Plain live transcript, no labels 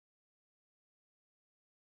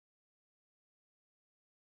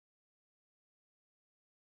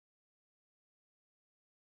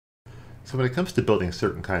So when it comes to building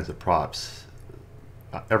certain kinds of props,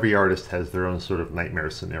 every artist has their own sort of nightmare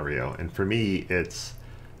scenario. And for me, it's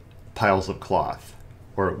piles of cloth,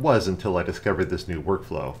 or it was until I discovered this new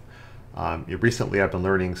workflow. Recently, I've been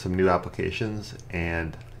learning some new applications,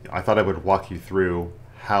 and I thought I would walk you through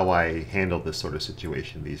how I handle this sort of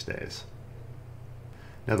situation these days.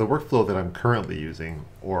 Now, the workflow that I'm currently using,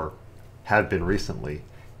 or have been recently,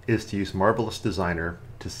 is to use Marvelous Designer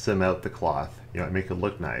to sim out the cloth, and make it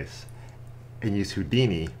look nice, and use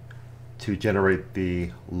Houdini to generate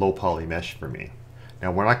the low poly mesh for me.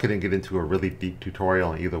 Now, we're not going to get into a really deep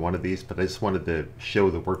tutorial on either one of these, but I just wanted to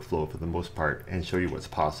show the workflow for the most part and show you what's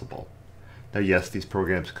possible. Now, yes, these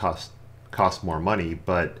programs cost more money,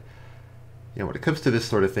 but when it comes to this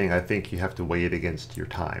sort of thing, I think you have to weigh it against your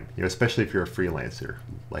time, especially if you're a freelancer.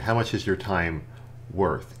 Like, how much is your time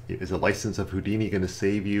worth? Is a license of Houdini going to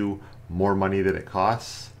save you more money than it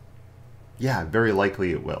costs? Yeah, very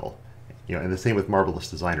likely it will. And the same with Marvelous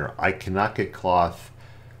Designer. I cannot get cloth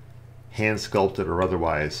hand sculpted or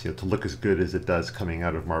otherwise to look as good as it does coming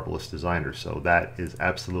out of Marvelous Designer. So that is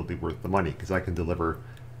absolutely worth the money because I can deliver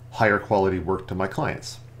higher quality work to my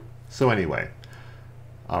clients. So anyway,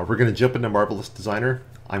 we're going to jump into Marvelous Designer.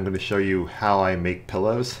 I'm going to show you how I make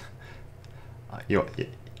pillows.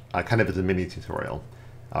 Kind of as a mini tutorial.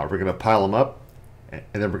 We're going to pile them up, and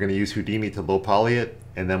then we're going to use Houdini to low poly it,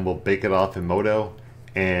 and then we'll bake it off in MODO,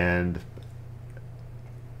 and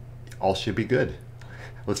all should be good.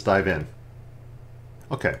 Let's dive in.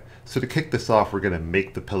 Okay, so to kick this off, we're going to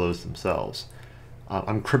make the pillows themselves.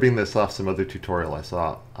 I'm cribbing this off some other tutorial I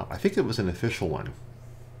saw. I think it was an official one,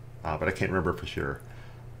 but I can't remember for sure.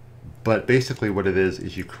 But basically what it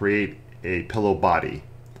is you create a pillow body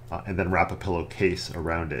and then wrap a pillow case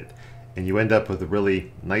around it. And you end up with a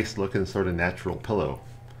really nice looking sort of natural pillow.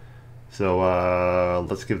 So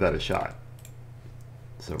let's give that a shot.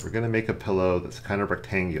 So we're going to make a pillow that's kind of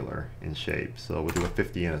rectangular in shape. So we'll do a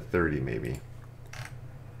 50 and a 30 maybe.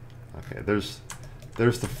 Okay, there's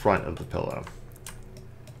the front of the pillow.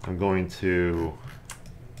 I'm going to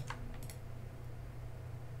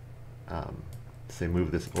say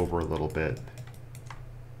move this over a little bit.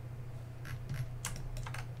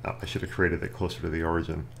 Oh, I should have created it closer to the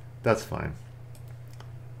origin. That's fine.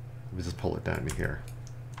 Let me just pull it down to here.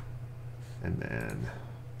 And then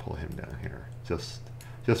pull him down here.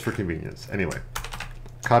 Just for convenience. Anyway,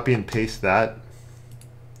 copy and paste that,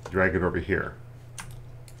 drag it over here.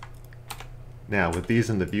 Now with these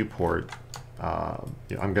in the viewport, I'm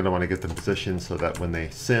going to want to get them positioned so that when they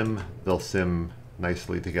sim, they'll sim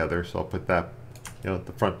nicely together. So I'll put that,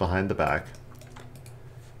 the front behind the back.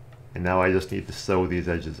 And now I just need to sew these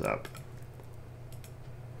edges up.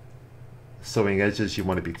 Sewing edges, you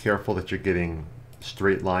want to be careful that you're getting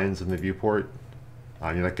straight lines in the viewport.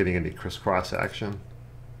 You're not getting any crisscross action.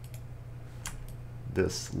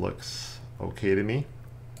 This looks okay to me.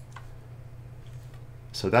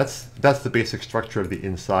 So that's the basic structure of the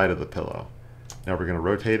inside of the pillow. Now we're going to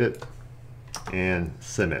rotate it and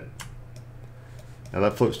sim it. Now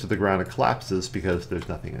that floats to the ground and collapses because there's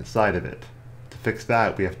nothing inside of it. To fix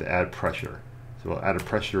that, we have to add pressure. So we'll add a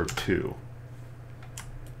pressure of 2.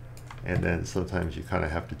 And then sometimes you kind of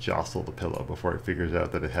have to jostle the pillow before it figures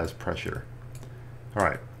out that it has pressure. All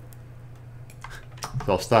right.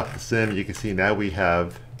 So I'll stop the sim. You can see now we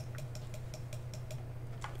have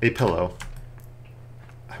a pillow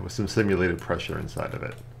with some simulated pressure inside of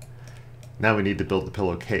it. Now we need to build the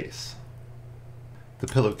pillowcase. The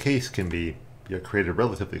pillowcase can be created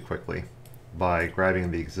relatively quickly by grabbing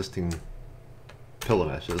the existing pillow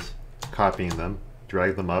meshes, copying them,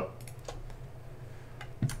 drag them up,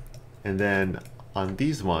 and then on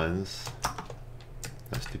these ones,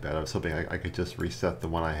 that's too bad. I was hoping I could just reset the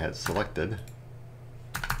one I had selected.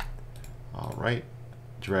 All right,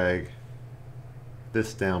 drag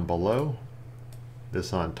this down below,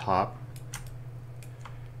 this on top,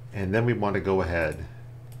 and then we want to go ahead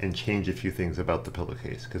and change a few things about the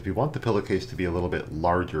pillowcase because we want the pillowcase to be a little bit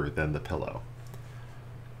larger than the pillow.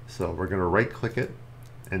 So we're going to right click it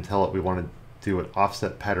and tell it we want to do an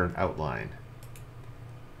offset pattern outline.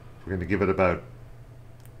 We're going to give it about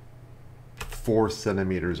 4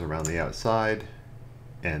 centimeters around the outside,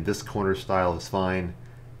 and this corner style is fine.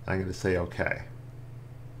 I'm going to say OK.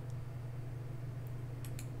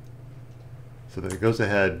 So then it goes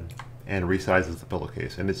ahead and resizes the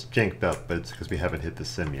pillowcase, and it's janked up, but it's because we haven't hit the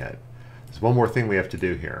sim yet. There's one more thing we have to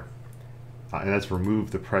do here, and that's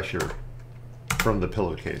remove the pressure from the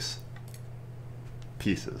pillowcase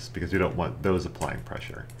pieces because we don't want those applying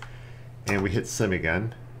pressure. And we hit sim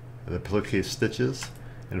again, and the pillowcase stitches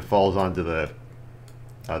and falls onto the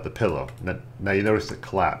pillow. Now you notice it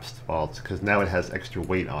collapsed. Well, it's because now it has extra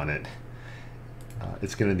weight on it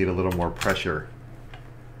it's going to need a little more pressure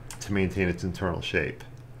to maintain its internal shape.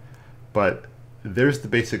 But there's the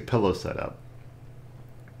basic pillow setup.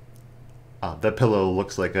 That pillow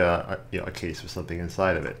looks like a case with something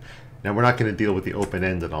inside of it. Now we're not going to deal with the open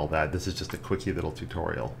end and all that. This is just a quickie little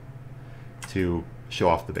tutorial to show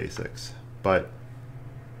off the basics. But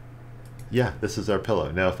yeah, this is our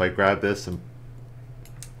pillow. Now if I grab this and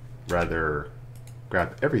rather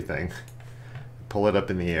grab everything, pull it up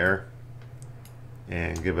in the air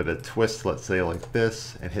and give it a twist, let's say like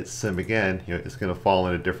this, and hit sim again, it's going to fall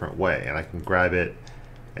in a different way, and I can grab it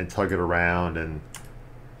and tug it around, and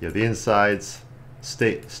the insides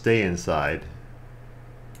stay inside,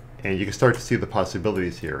 and you can start to see the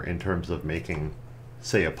possibilities here in terms of making,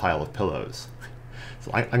 say, a pile of pillows.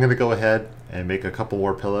 So I'm going to go ahead and make a couple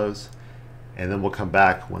more pillows, and then we'll come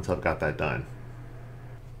back once I've got that done.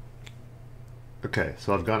 Okay,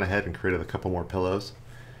 so I've gone ahead and created a couple more pillows,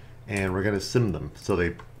 and we're going to sim them so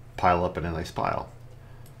they pile up in a nice pile.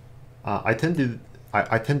 I tend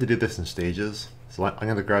to do this in stages, so I'm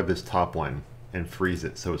going to grab this top one and freeze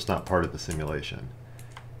it so it's not part of the simulation.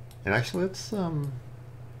 And actually, let's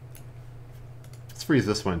freeze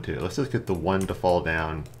this one too. Let's just get the one to fall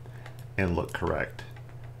down and look correct.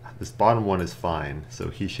 This bottom one is fine, so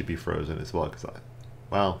he should be frozen as well.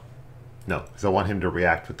 Because I want him to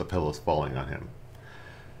react with the pillows falling on him.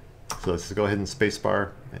 So let's go ahead and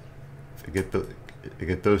spacebar.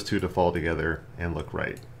 Get those two to fall together and look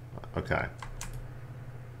right. Okay.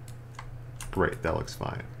 Great, that looks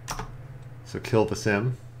fine. So kill the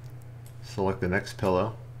sim. Select the next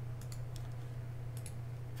pillow.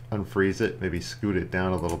 Unfreeze it, maybe scoot it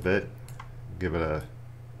down a little bit. Give it a,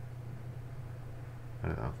 I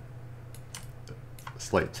don't know,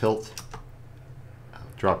 slight tilt.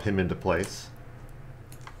 Drop him into place.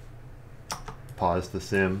 Pause the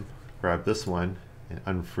sim, grab this one, and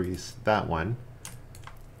unfreeze that one.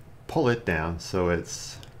 Pull it down so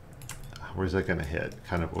it's, where's that going to hit?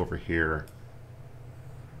 Kind of over here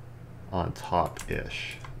on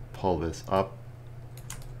top-ish. Pull this up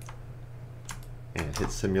and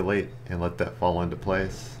hit simulate and let that fall into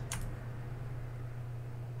place.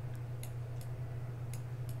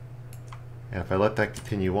 And if I let that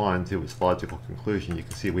continue on to its logical conclusion, you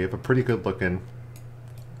can see we have a pretty good looking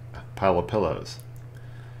pile of pillows.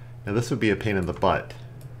 Now this would be a pain in the butt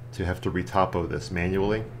to have to retopo this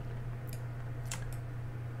manually.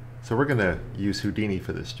 So we're going to use Houdini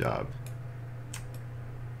for this job.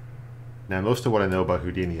 Now most of what I know about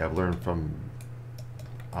Houdini I've learned from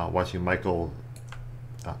watching Michael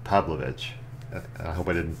Pavlovich. I hope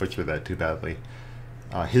I didn't butcher that too badly.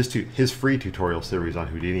 His free tutorial series on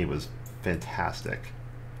Houdini was fantastic,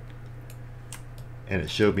 and it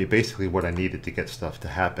showed me basically what I needed to get stuff to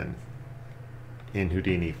happen in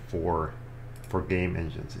Houdini for game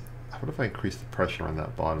engines. What if I increase the pressure on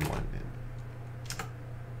that bottom one?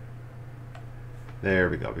 There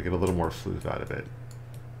we go. We get a little more floof out of it.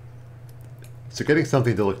 So getting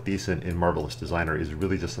something to look decent in Marvelous Designer is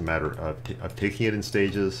really just a matter of taking it in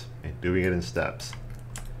stages and doing it in steps.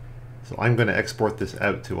 So I'm going to export this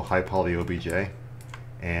out to a high poly OBJ,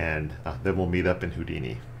 and then we'll meet up in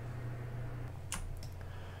Houdini.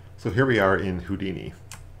 So here we are in Houdini.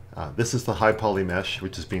 This is the high poly mesh,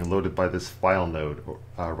 which is being loaded by this file node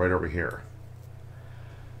right over here.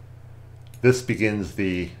 This begins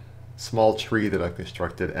the small tree that I've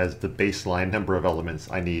constructed as the baseline number of elements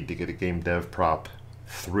I need to get a game dev prop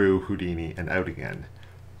through Houdini and out again.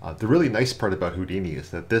 The really nice part about Houdini is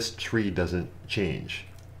that this tree doesn't change.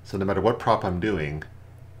 So no matter what prop I'm doing,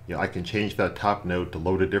 I can change that top node to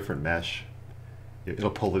load a different mesh. It'll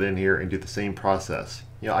pull it in here and do the same process.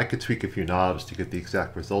 I could tweak a few knobs to get the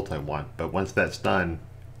exact result I want, but once that's done,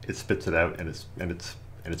 it spits it out and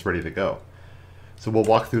it's ready to go. So we'll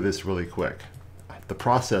walk through this really quick. The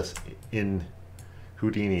process in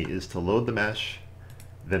Houdini is to load the mesh,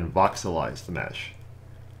 then voxelize the mesh.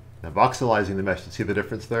 Now voxelizing the mesh, you see the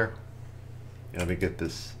difference there? Let me get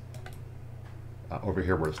this over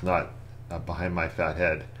here where it's not behind my fat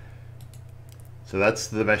head. So that's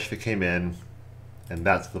the mesh that came in, and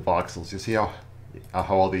that's the voxels. You see how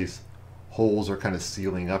all these holes are kind of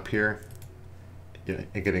sealing up here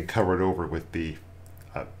and getting covered over with the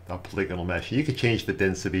polygonal mesh. You can change the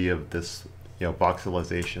density of this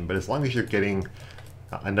voxelization, but as long as you're getting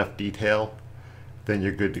enough detail, then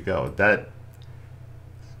you're good to go.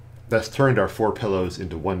 That's turned our 4 pillows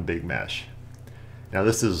into one big mesh. Now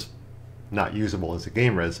this is not usable as a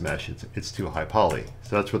game res mesh, it's too high poly.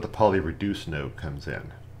 So that's where the poly reduce node comes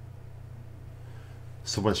in.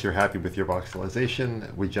 So once you're happy with your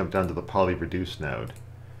voxelization, we jump down to the poly reduce node.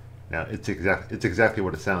 Now it's exactly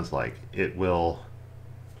what it sounds like. It will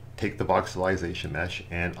take the voxelization mesh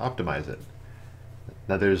and optimize it.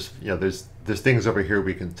 Now there's things over here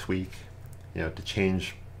we can tweak, to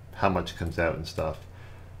change how much comes out and stuff.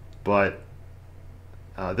 But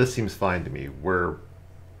this seems fine to me. We're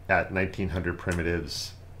at 1900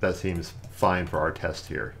 primitives. That seems fine for our test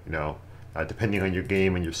here. Depending on your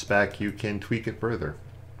game and your spec, you can tweak it further.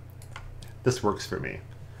 This works for me.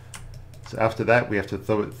 So after that, we have to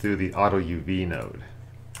throw it through the auto UV node.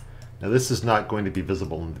 Now this is not going to be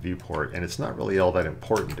visible in the viewport, and it's not really all that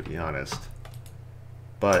important, to be honest.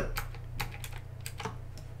 But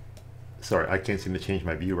sorry, I can't seem to change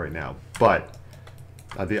my view right now. But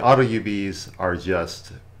the auto UVs are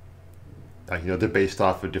just, they're based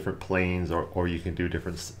off of different planes, or you can do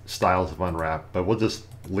different styles of unwrap, but we'll just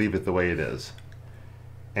leave it the way it is.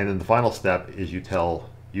 And then the final step is you tell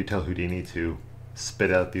Houdini to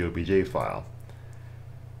spit out the OBJ file.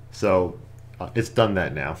 So it's done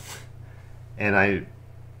that now. And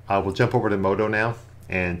I will jump over to MODO now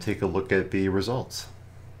and take a look at the results.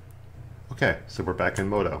 Okay, so we're back in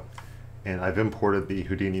MODO, and I've imported the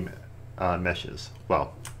Houdini meshes.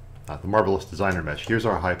 Well, the Marvelous Designer mesh. Here's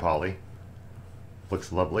our high poly.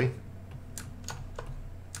 Looks lovely,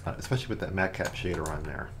 especially with that matte cap shader on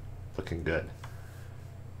there. Looking good.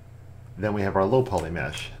 Then we have our low poly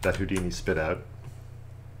mesh that Houdini spit out,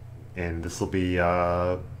 and this will be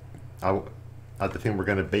the thing we're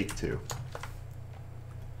going to bake to.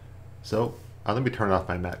 So let me turn off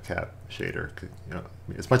my matte cap shader.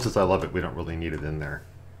 As much as I love it, we don't really need it in there.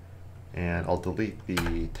 And I'll delete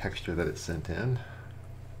the texture that it sent in.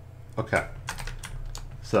 Okay,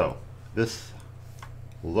 so this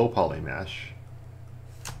low poly mesh,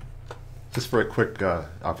 just for a quick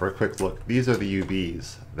look, these are the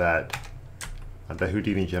UVs that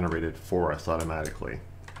Houdini generated for us automatically.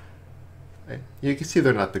 You can see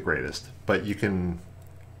they're not the greatest, but you can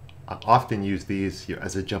often use these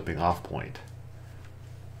as a jumping off point.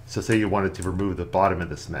 So say you wanted to remove the bottom of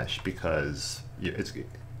this mesh, because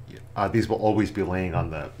these will always be laying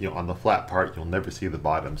on the on the flat part. You'll never see the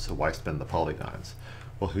bottom, so why spend the polygons?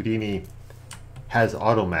 Well, Houdini has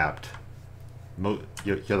auto mapped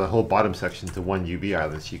the whole bottom section to one UV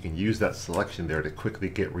island, so you can use that selection there to quickly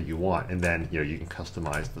get where you want, and then you can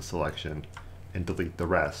customize the selection and delete the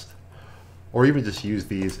rest. Or even just use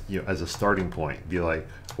these as a starting point. Be like,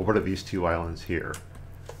 well, what are these two islands here?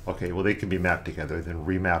 Okay, well, they can be mapped together, then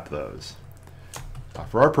remap those.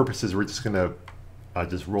 For our purposes, we're just going to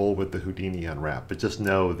just roll with the Houdini unwrap, but just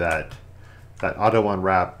know that that auto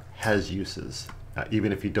unwrap has uses,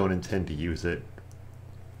 even if you don't intend to use it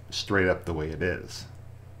straight up the way it is.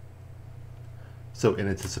 So in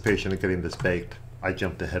anticipation of getting this baked, I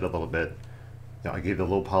jumped ahead a little bit. I gave the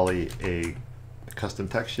low poly a custom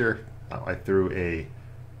texture. I threw a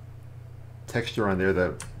texture on there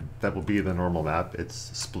that will be the normal map.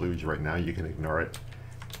 It's splooge right now, you can ignore it.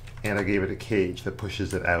 And I gave it a cage that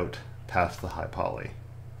pushes it out past the high poly.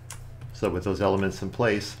 So with those elements in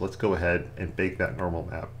place, let's go ahead and bake that normal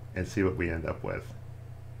map and see what we end up with.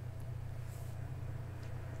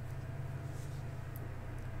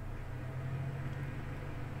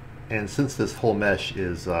 And since this whole mesh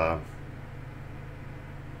is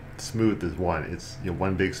smooth as one, it's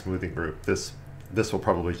one big smoothing group, this will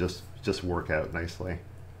probably just work out nicely.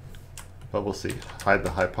 But we'll see. Hide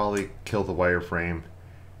the high poly, kill the wireframe,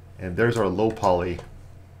 and there's our low poly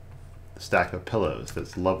stack of pillows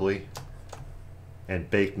that's lovely and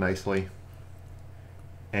baked nicely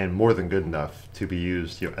and more than good enough to be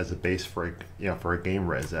used as a base for a game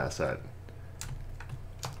res asset.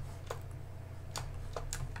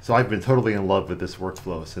 So I've been totally in love with this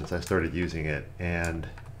workflow since I started using it, and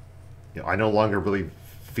I no longer really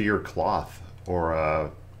fear cloth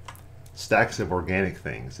or stacks of organic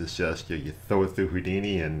things. It's just you throw it through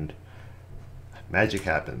Houdini and magic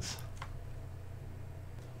happens.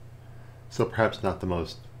 So perhaps not the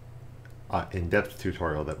most in-depth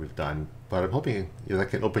tutorial that we've done, but I'm hoping that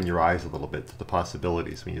can open your eyes a little bit to the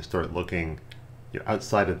possibilities when you start looking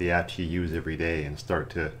outside of the apps you use every day and start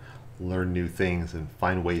to learn new things and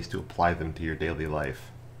find ways to apply them to your daily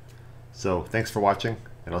life. So thanks for watching,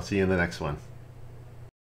 and I'll see you in the next one.